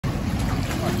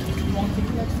You want to kick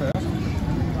your legs first,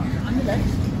 and your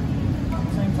legs at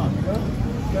the same time. Go,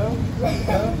 go,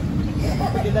 go.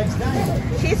 Put your legs down.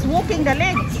 She's walking the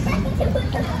legs.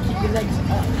 Keep your legs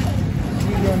up.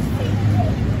 You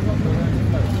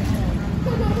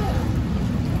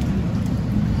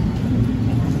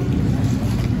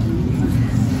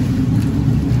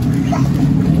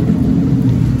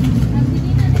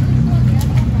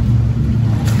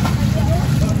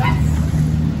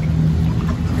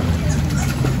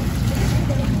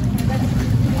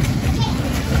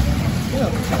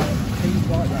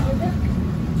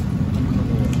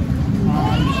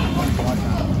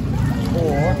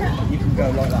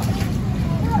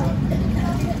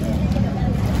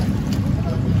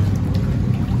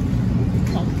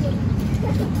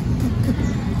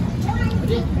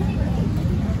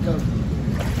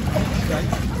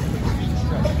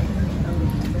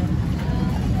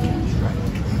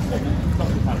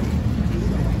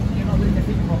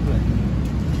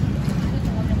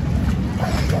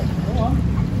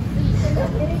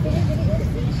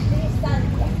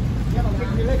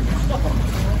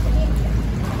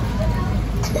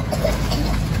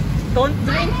Don't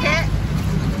drink it.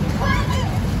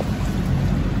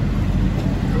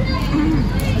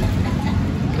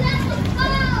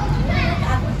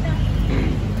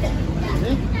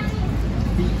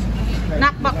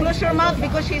 Nakba, close your mouth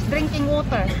because she's drinking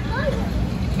water.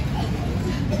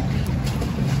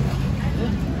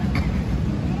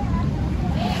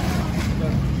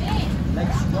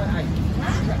 legs right out.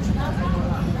 Stretch them out.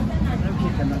 No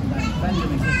kicking that down. Bend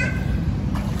them and kick it.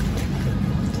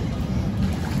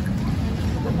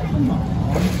 Come on.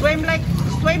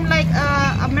 Swim like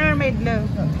a mermaid, love.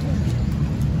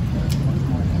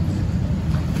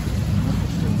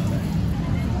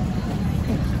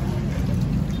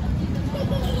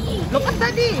 Look at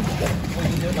Daddy. Well,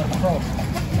 you do it like a frog.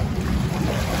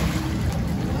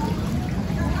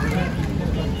 You do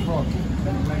it like a frog.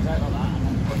 Bend your legs out like that and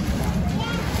then push it down.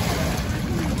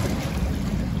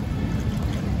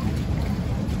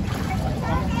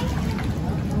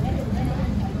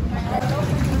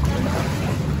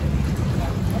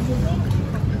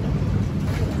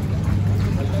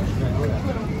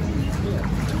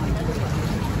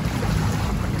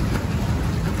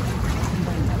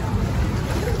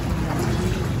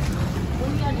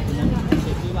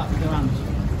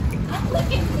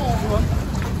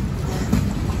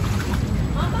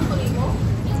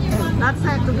 That's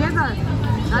it, together.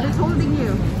 That is holding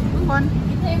you. Come on.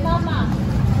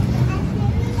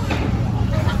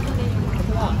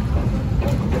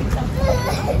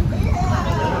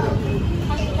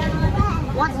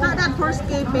 What's that for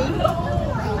escaping?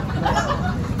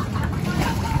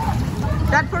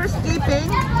 That for escaping?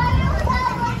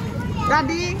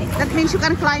 Daddy, that means you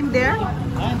can climb there?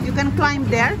 You can climb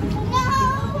there?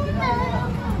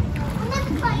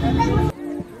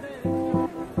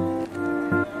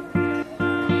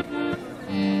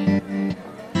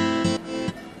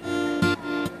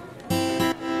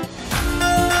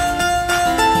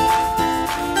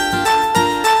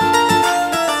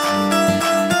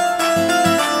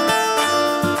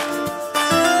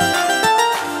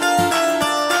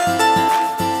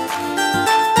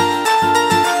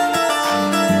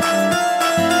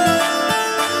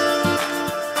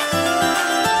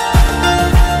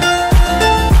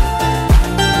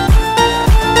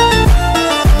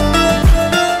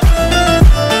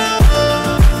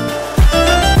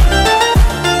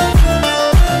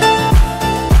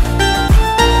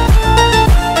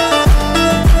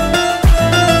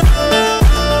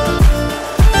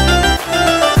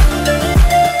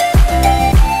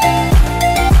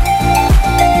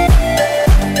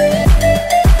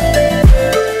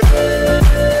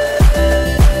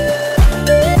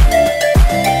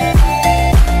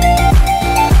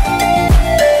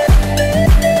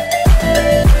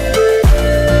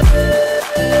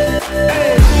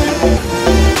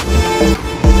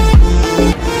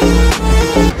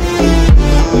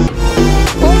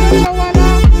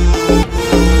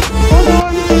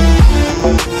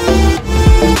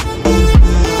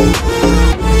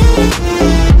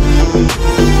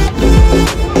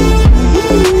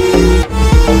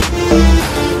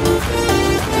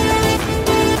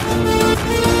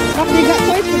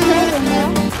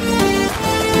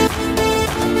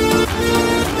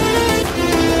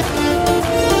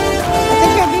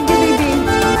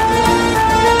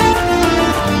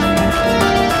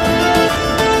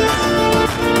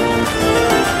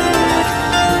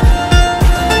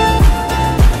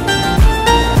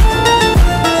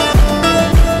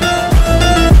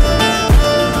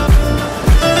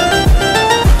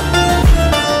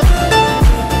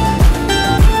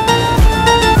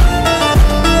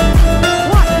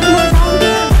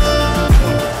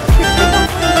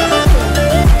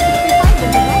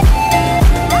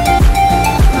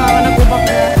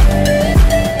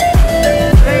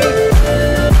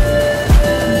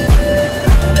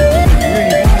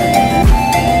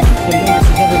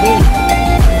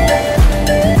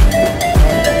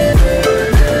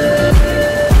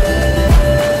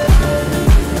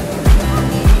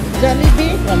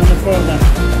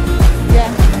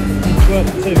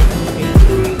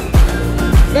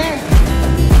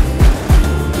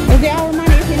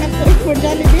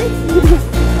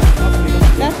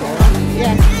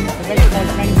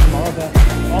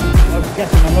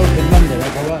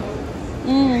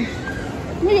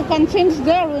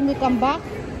 there when we come back?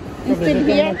 Instead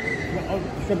here? I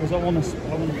want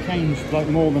to change like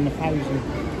more than 1,000.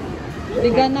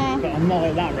 They're gonna... But I'm not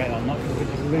at that rate, I'm not, because we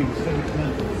just lose so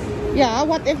much. Yeah,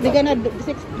 what if they're gonna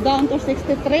down to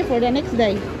 63 for the next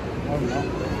day? Oh, no.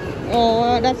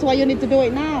 Oh, that's why you need to do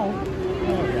it now.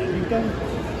 Oh, yeah, you don't...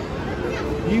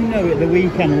 You know at the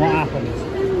weekend what happens.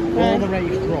 All the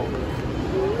rates drop.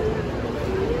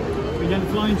 We don't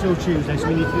fly until Tuesday, so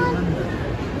we need to do it Monday.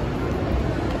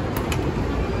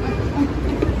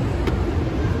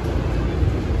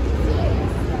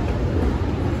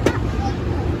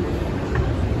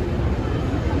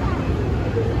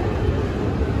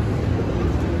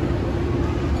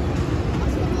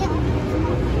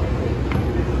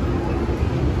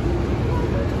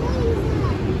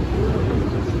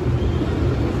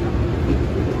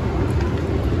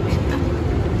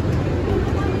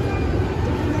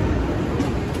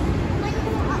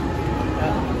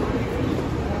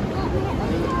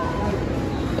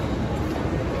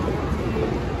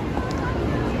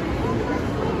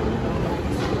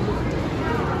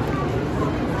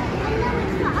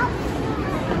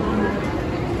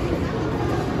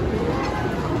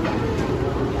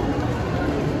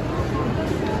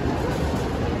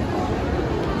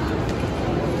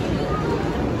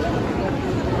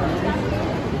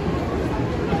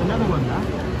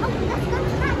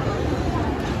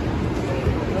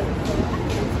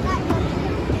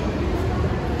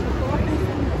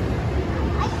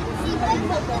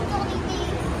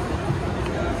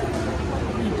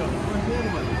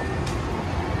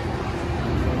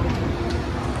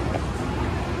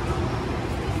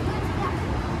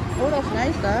 Oh, that's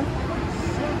nice, huh?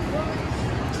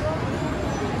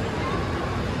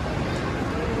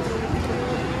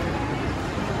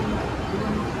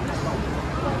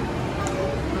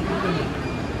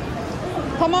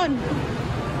 Come on.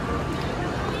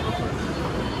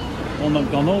 Or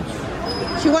McDonald's.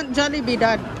 She wants Jollibee,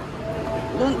 Dad.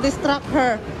 Don't distract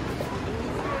her.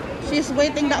 She's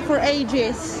waiting that for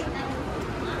ages.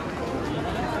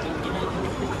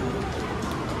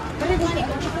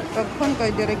 Kagpan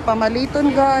kay direct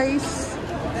pamaliton, guys.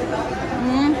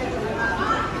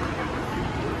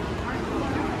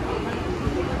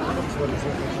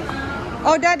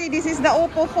 Oh, Daddy, this is the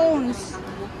Oppo phones.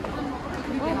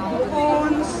 Oppo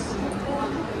phones.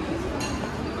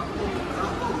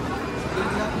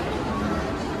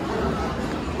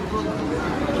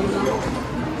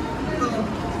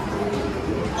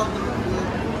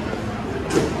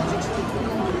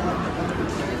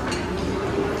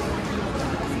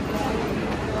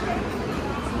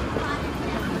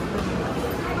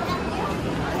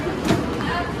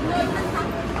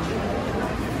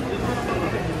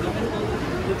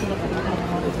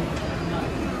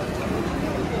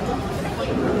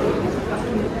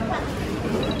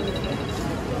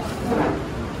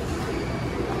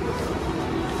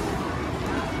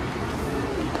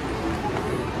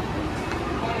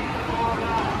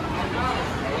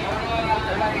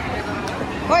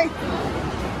 Hoy!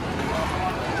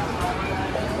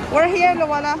 We're here,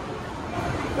 Luwala.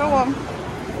 Go on.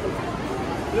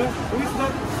 Yeah, who's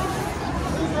that?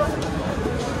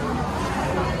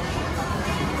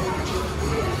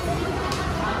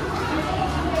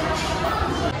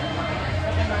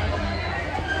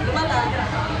 Luwala.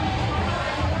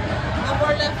 No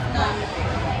more left na.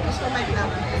 Gusto may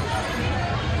vlog.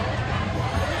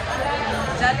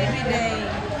 Jollibee Day.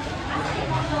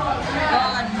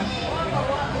 Gone.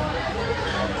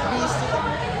 Busy.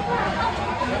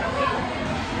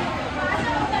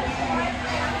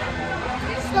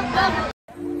 Stop.